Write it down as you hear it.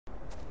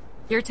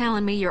You're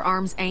telling me your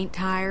arms ain't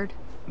tired?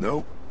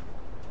 Nope.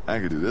 I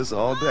could do this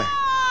all day.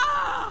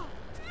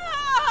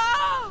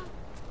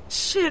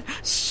 Shit!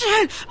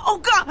 Oh,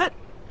 God!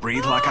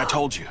 Breathe like I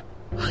told you.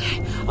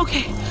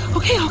 Okay.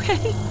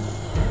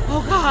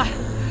 Oh, God.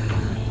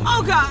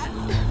 Oh, God.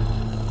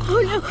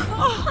 Oh, no.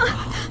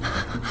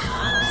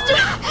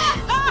 Stop!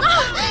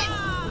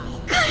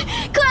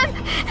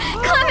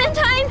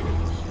 Clementine!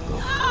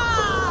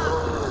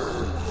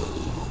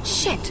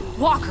 Shit,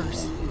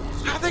 walkers.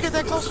 How'd they get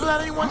that close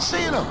without anyone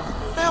seeing them?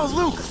 The hell's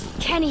Luke?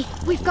 Kenny,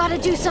 we've got to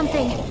do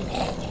something.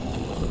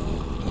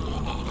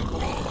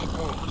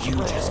 You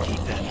just keep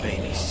that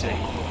baby safe.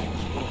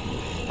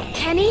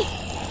 Kenny?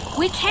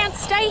 We can't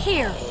stay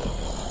here.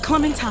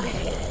 Clementine,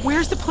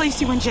 where's the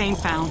place you and Jane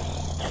found?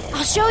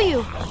 I'll show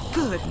you.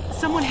 Good.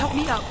 Someone help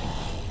me up.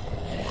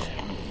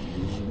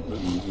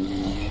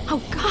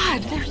 Oh,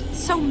 God, there's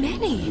so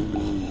many.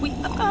 We,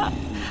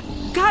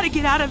 gotta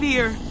get out of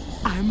here.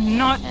 I'm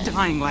not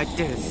dying like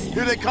this.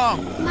 Here they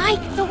come.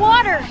 Mike, the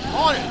water!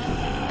 On it.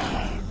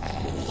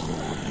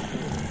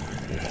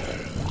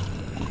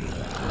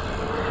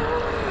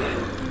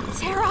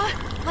 Sarah,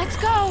 let's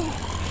go.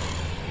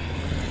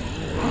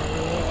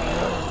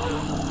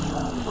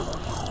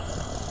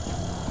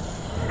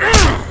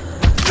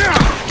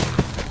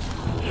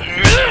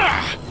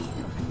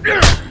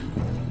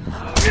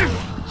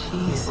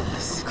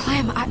 Jesus.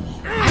 Clem, I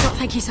don't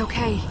think he's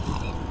okay.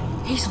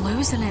 He's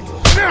losing it.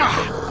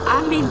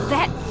 I mean,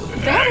 that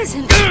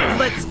isn't...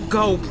 Let's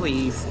go,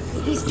 please.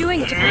 He's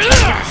doing it to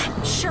protect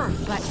us. Sure,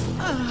 but...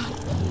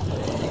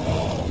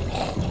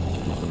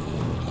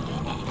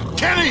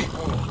 Kenny!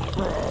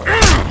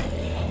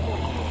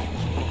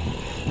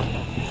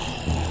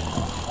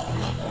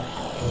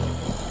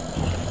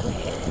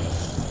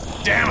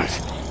 Damn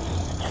it!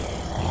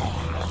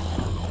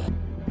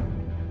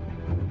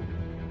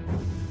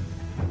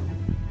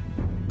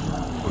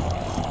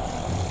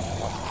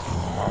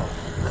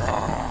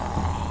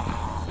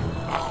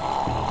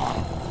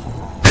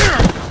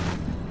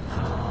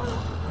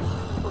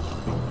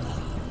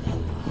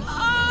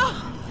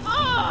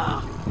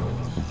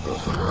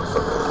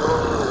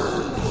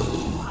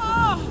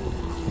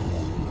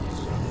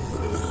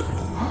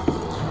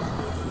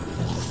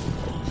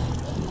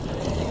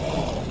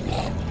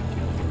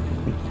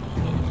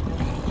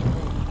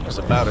 Was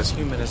about as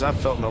human as I've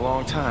felt in a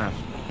long time.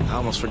 I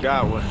almost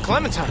forgot what...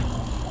 Clementine!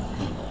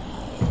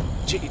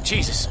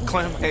 Jesus,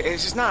 Clem,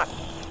 it's just not,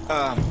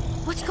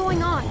 What's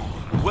going on?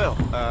 well,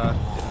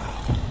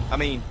 I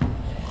mean...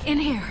 In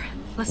here.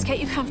 Let's get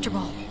you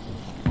comfortable.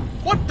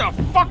 What the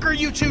fuck are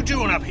you two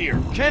doing up here?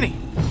 Kenny,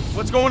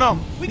 what's going on?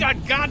 We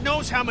got God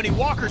knows how many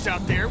walkers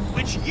out there,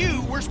 which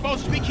you were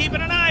supposed to be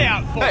keeping an eye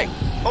out for. Hey,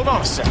 hold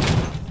on a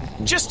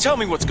second. Just tell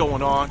me what's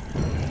going on.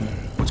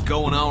 What's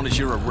going on is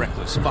you're a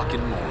reckless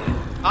fucking moron.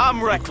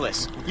 I'm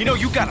reckless. You know,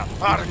 you got a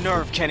lot of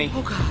nerve, Kenny.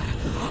 Oh,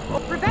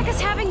 God.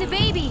 Rebecca's having the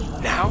baby.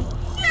 Now?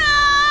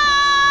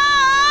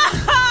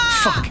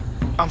 Fuck.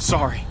 I'm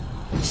sorry.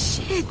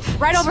 Shit.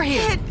 Right over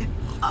here.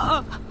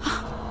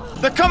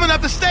 They're coming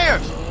up the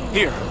stairs.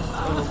 Here,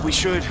 we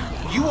should...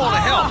 You want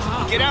to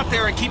help? Get out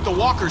there and keep the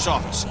walkers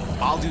off us.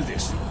 I'll do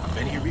this. I've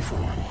been here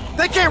before.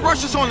 They can't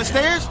rush us on the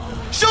stairs.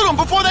 Shoot them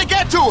before they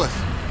get to us.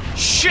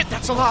 Shit,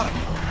 that's a lot of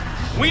them.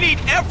 We need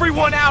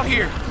everyone out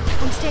here.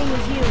 I'm staying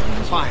with you.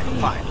 Fine.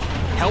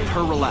 Help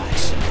her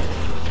relax.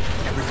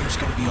 Everything's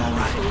gonna be all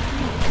right.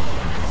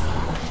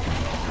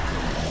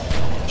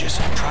 Just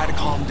try to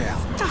calm down.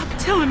 Stop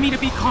telling me to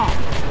be calm.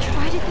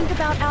 Try to think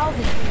about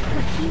Alvin.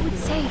 What he would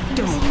say if he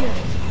was Don't. here.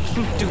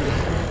 Don't do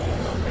that.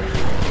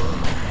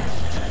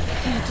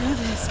 Can't do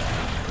this.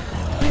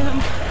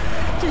 Clem,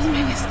 just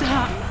make it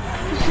stop.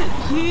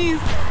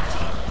 Please.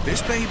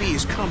 This baby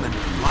is coming,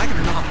 like it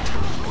or not.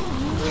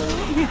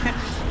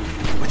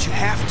 But you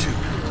have to.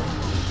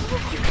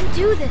 You can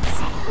do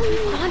this.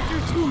 We've gone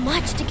through too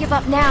much to give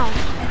up now.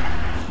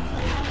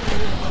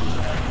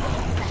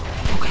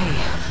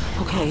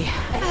 Okay.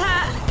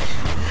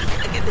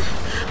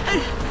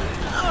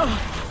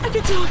 I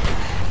can do it.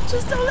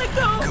 Just don't let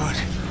go.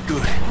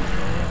 Good.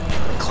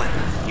 Clem,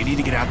 you need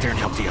to get out there and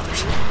help the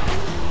others.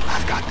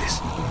 I've got this.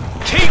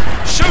 Keep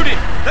shooting!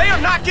 They are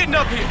not getting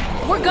up here!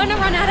 We're gonna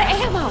run out of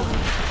ammo.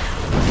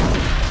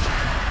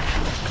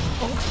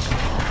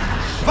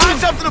 Find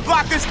something to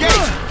block this gate.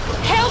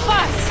 Help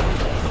us!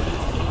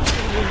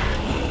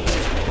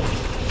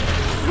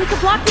 We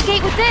could block the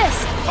gate with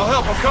this. I'll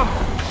help, I'm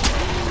coming.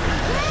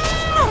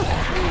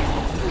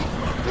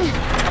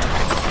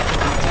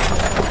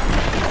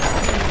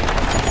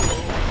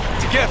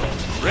 Together.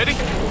 Ready?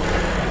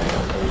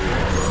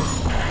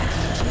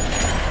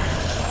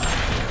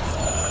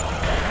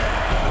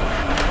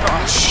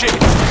 Oh, shit.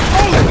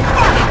 Holy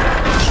fuck!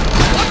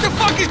 What the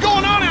fuck is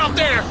going on out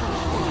there?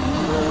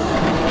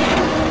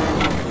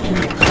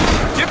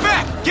 Get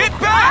back! Get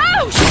back!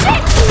 Oh,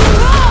 shit!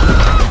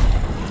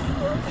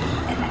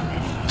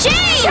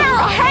 Jane!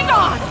 Sarah, hang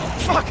on!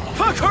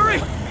 Fuck,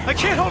 hurry! I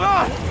can't hold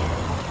on!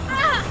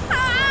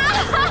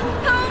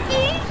 Help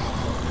me!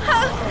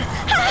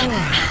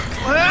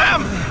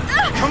 Clem!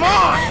 Come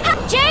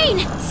on!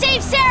 Jane!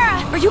 Save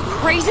Sarah! Are you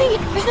crazy?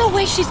 There's no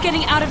way she's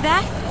getting out of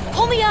that.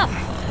 Pull me up.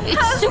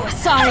 It's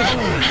suicide.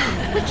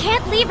 We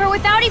can't leave her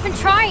without even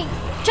trying.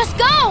 Just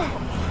go!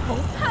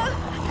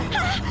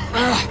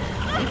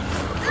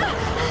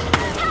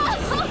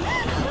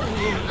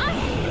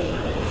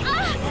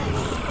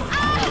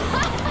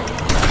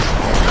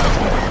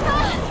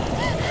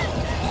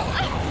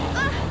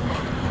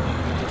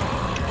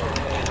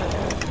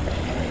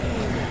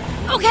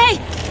 Okay,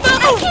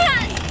 move! I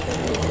can't!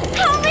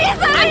 Help me,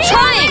 somebody! I'm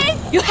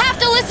trying! You have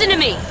to listen to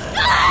me!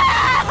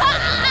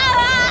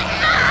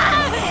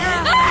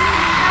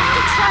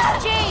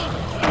 Trust Jane!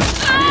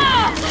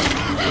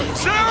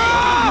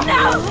 Sarah!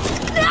 No!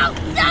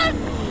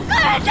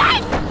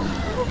 Jane!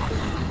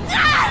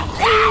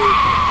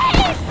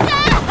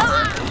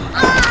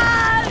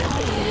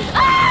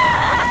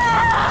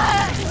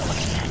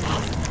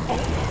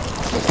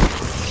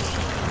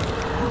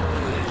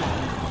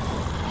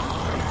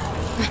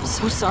 I'm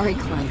so sorry,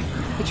 Clem.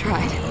 We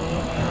tried.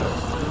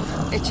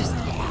 It just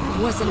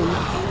wasn't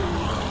enough.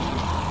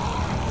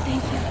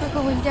 Thank you for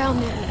going down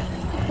there.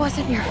 It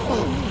wasn't your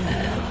fault.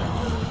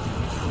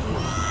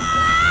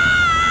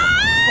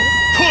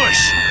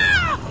 Push!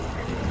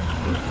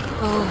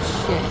 Oh,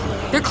 shit.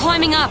 They're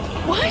climbing up.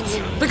 What?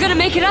 They're gonna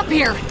make it up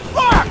here.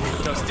 Fuck!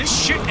 Does this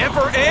shit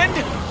ever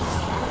end?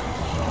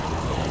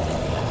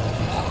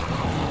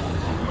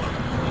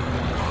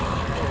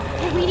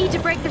 We need to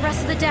break the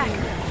rest of the deck.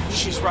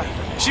 She's right.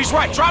 She's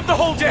right. Drop the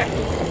whole deck.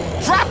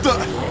 Drop the...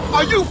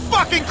 Are you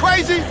fucking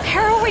crazy?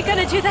 How are we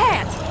gonna do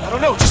that? I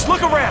don't know. Just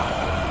look around.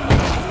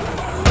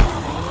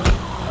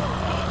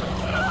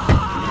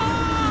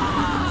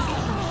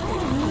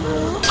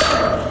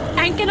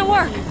 Ain't gonna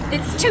work.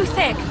 It's too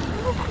thick.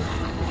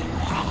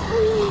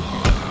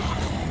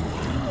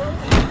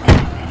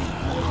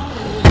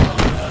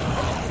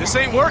 This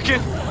ain't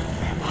working.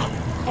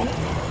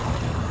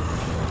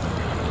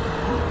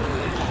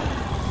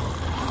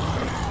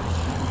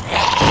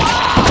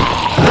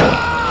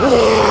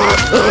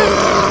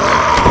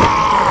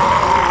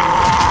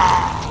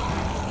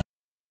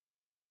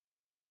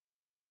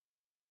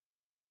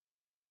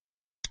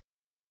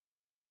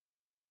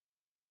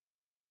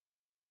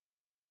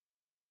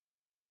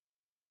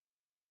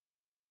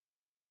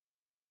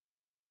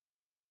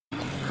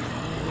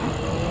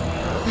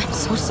 I'm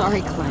so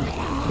sorry, Clem.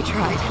 We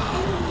tried.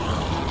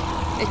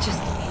 It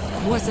just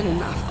wasn't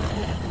enough.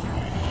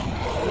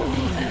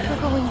 For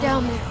going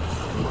down there.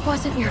 It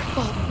wasn't your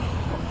fault.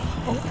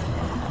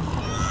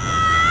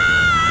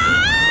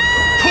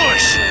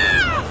 Push!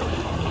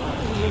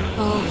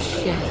 Oh,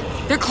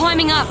 shit. They're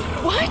climbing up.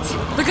 What?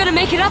 They're gonna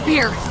make it up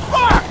here.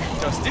 Fuck!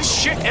 Does this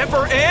shit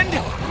ever end?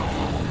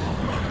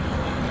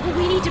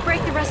 We need to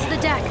break the rest of the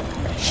deck.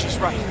 She's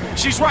right.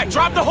 She's right.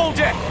 Drop the whole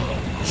deck.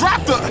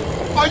 Drop the...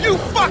 Are you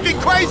fucking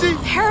crazy?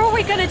 How are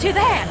we gonna do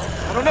that?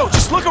 I don't know.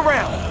 Just look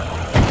around.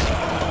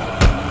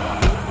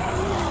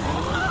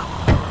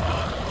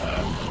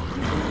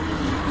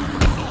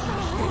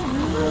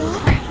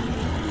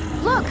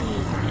 Look!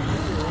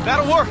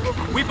 That'll work.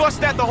 We bust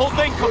that, the whole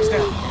thing comes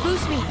down.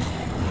 Boost me.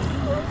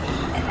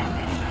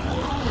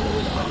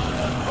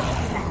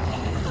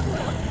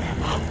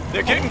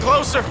 They're getting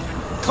closer.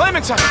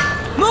 Clementine!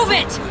 Move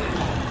it!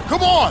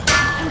 Come on!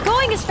 I'm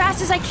going as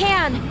fast as I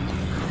can.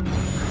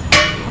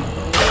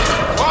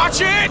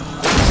 Watch it!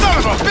 Son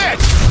of a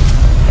bitch!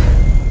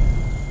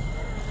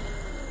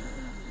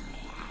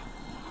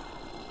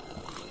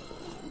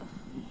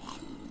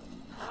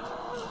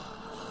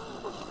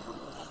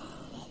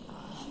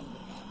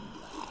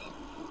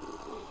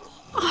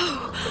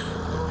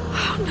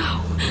 Oh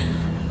no.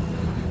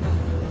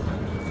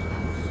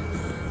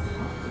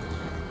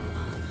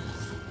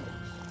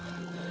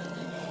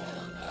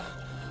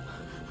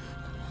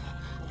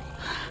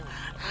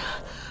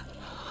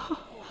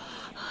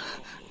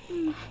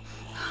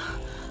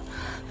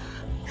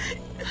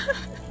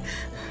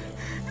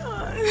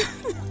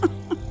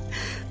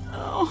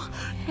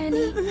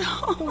 Penny?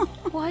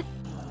 What?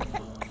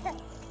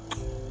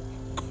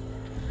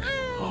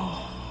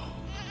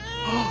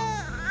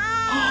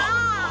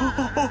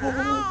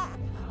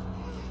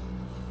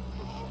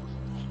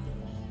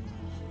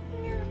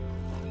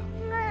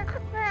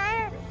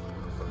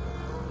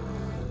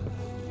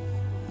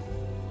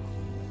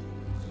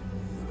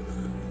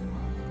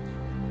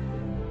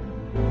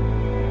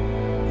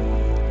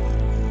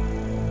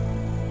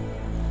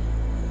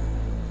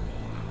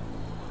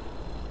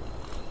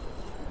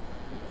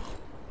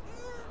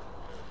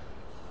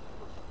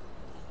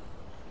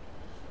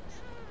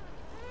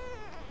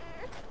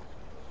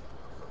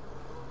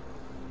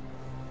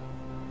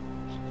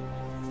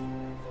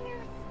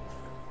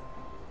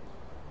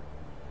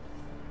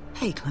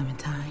 Hey,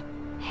 Clementine.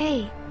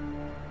 Hey.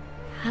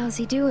 How's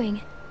he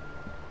doing?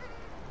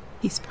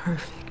 He's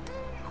perfect.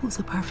 Who's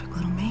a perfect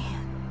little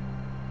man?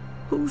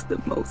 Who's the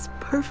most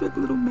perfect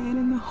little man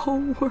in the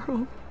whole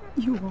world?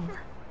 You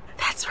are.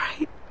 That's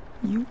right.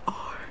 You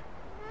are.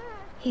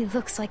 He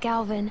looks like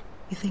Alvin.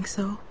 You think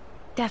so?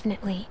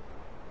 Definitely.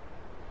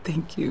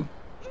 Thank you.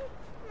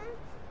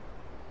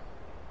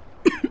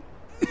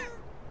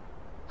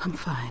 I'm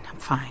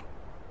fine.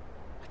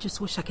 just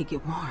wish I could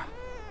get warm.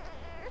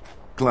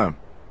 Clem,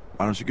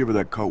 why don't you give her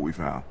that coat we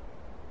found?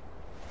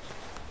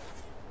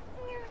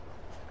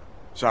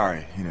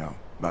 Sorry, you know,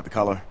 about the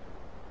color.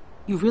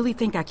 You really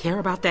think I care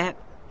about that?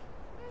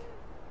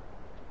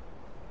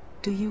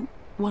 Do you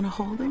want to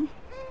hold him?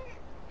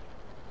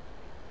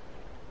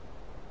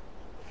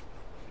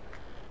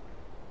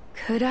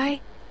 Could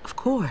I? Of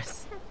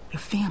course. Your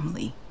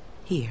family.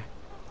 Here.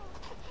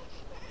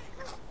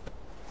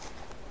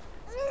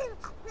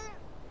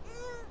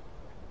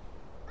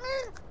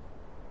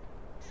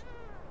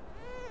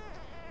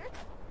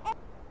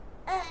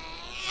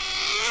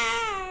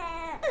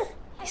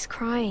 He's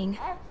crying.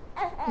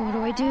 What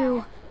do I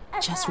do?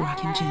 Just rock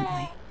him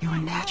gently. You're a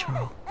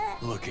natural.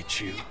 Look at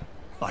you,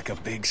 like a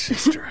big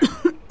sister.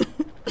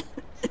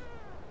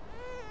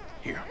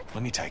 Here,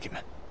 let me take him.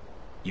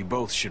 You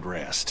both should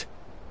rest.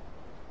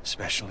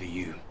 Especially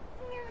you.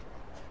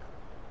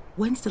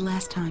 When's the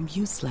last time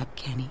you slept,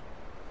 Kenny?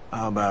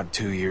 About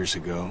 2 years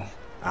ago.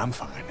 I'm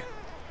fine.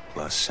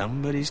 Plus,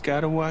 somebody's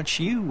gotta watch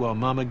you while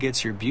Mama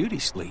gets her beauty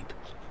sleep.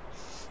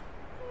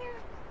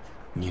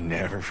 You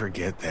never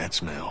forget that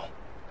smell.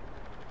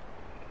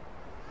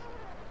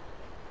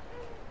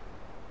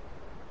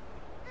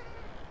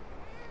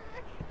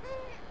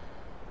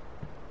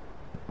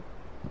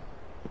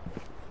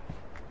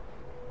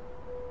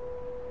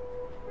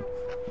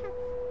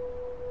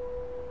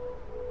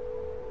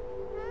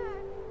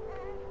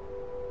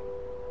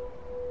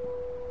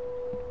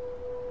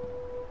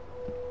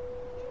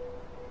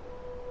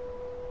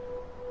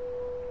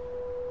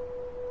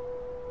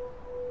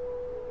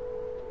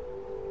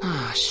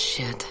 Oh,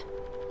 shit.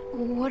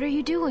 What are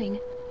you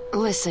doing?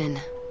 Listen,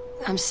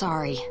 I'm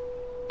sorry.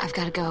 I've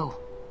gotta go.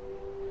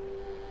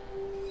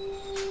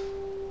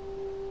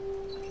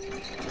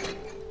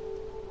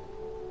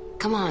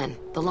 Come on.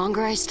 The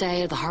longer I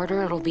stay, the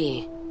harder it'll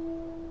be.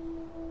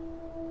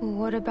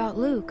 What about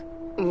Luke?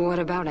 What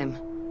about him?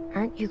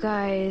 Aren't you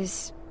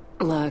guys...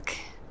 Look,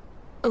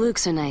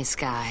 Luke's a nice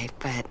guy,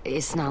 but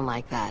it's not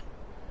like that.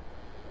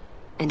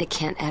 And it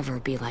can't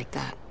ever be like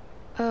that.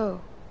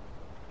 Oh.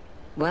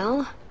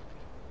 Well,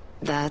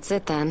 that's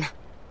it then.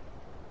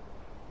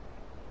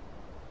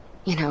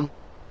 You know,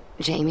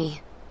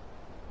 Jamie,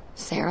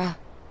 Sarah,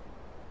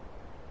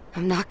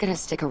 I'm not gonna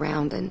stick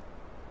around and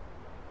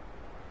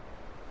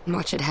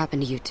watch it happen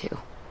to you two.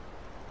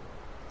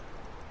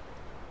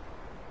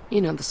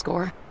 You know the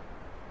score.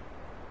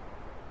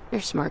 You're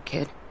a smart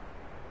kid.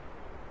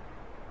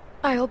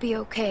 I'll be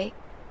okay.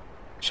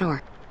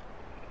 Sure.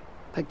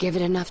 But give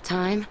it enough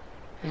time,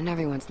 and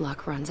everyone's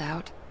luck runs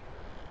out.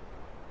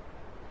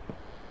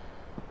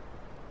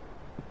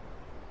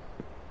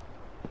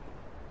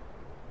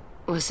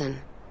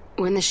 Listen,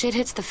 when the shit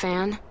hits the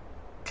fan,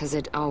 'cause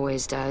it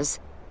always does,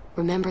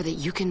 remember that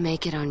you can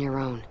make it on your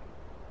own.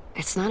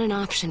 It's not an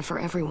option for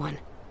everyone.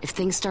 If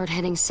things start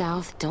heading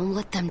south, don't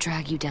let them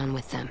drag you down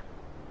with them.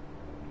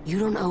 You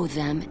don't owe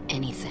them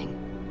anything.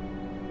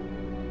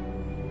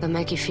 They'll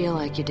make you feel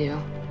like you do,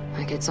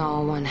 like it's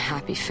all one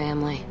happy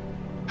family.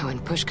 And when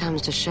push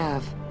comes to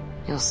shove,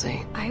 you'll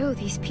see. I owe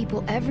these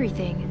people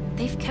everything.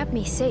 They've kept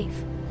me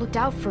safe, looked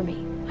out for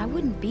me. I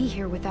wouldn't be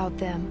here without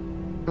them.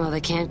 Well,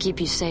 they can't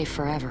keep you safe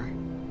forever.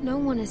 No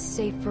one is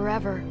safe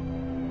forever.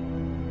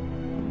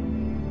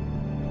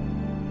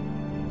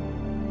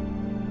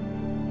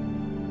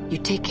 You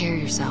take care of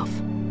yourself.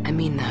 I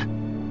mean that.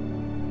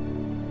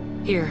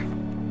 Here.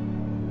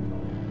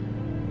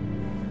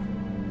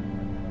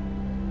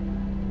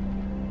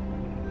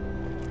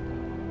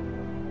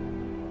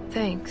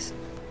 Thanks.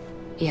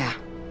 Yeah.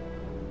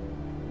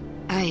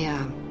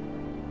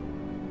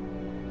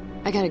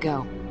 I gotta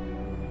go.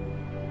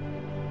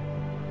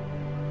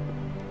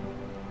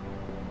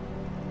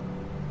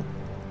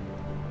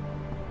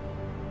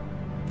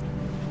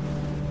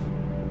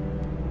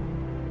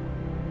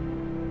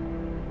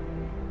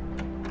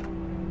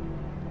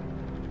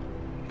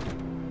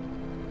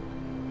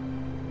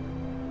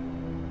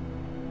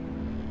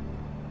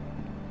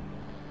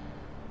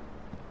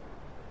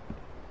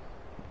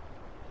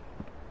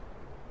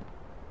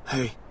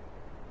 Hey,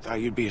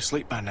 thought you'd be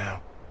asleep by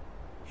now.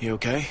 You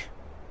okay?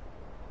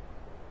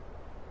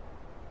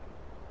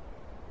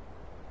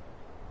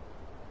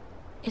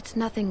 It's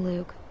nothing,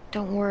 Luke.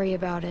 Don't worry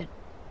about it.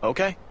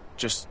 Okay,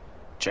 just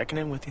checking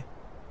in with you.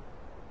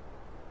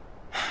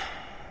 The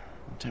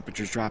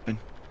temperature's dropping.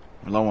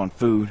 We're low on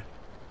food.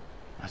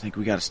 I think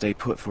we gotta stay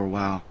put for a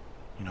while,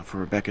 you know, for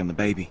Rebecca and the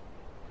baby.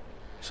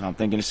 So I'm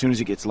thinking as soon as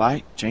it gets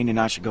light, Jane and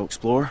I should go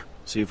explore,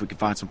 see if we can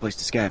find some place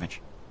to scavenge.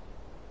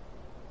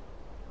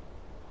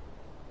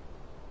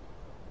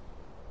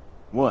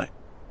 What?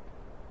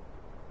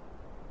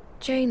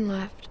 Jane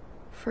left.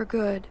 For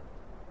good.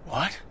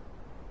 What?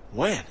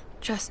 When?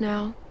 Just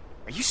now.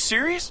 Are you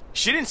serious?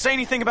 She didn't say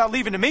anything about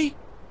leaving to me?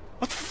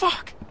 What the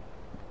fuck?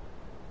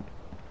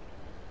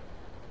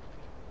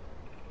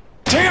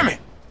 Damn it!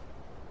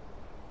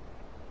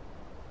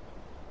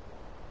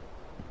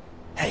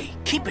 Hey,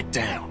 keep it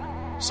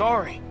down.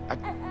 Sorry.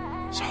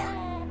 Sorry.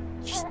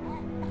 Just...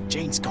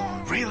 Jane's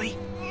gone. Really?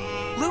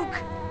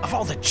 Luke? Of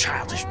all the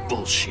childish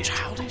bullshit.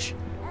 Childish?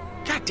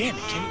 God damn damn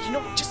it, Kenny. You know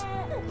what? Just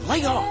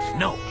lay off.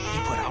 No,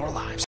 you put our lives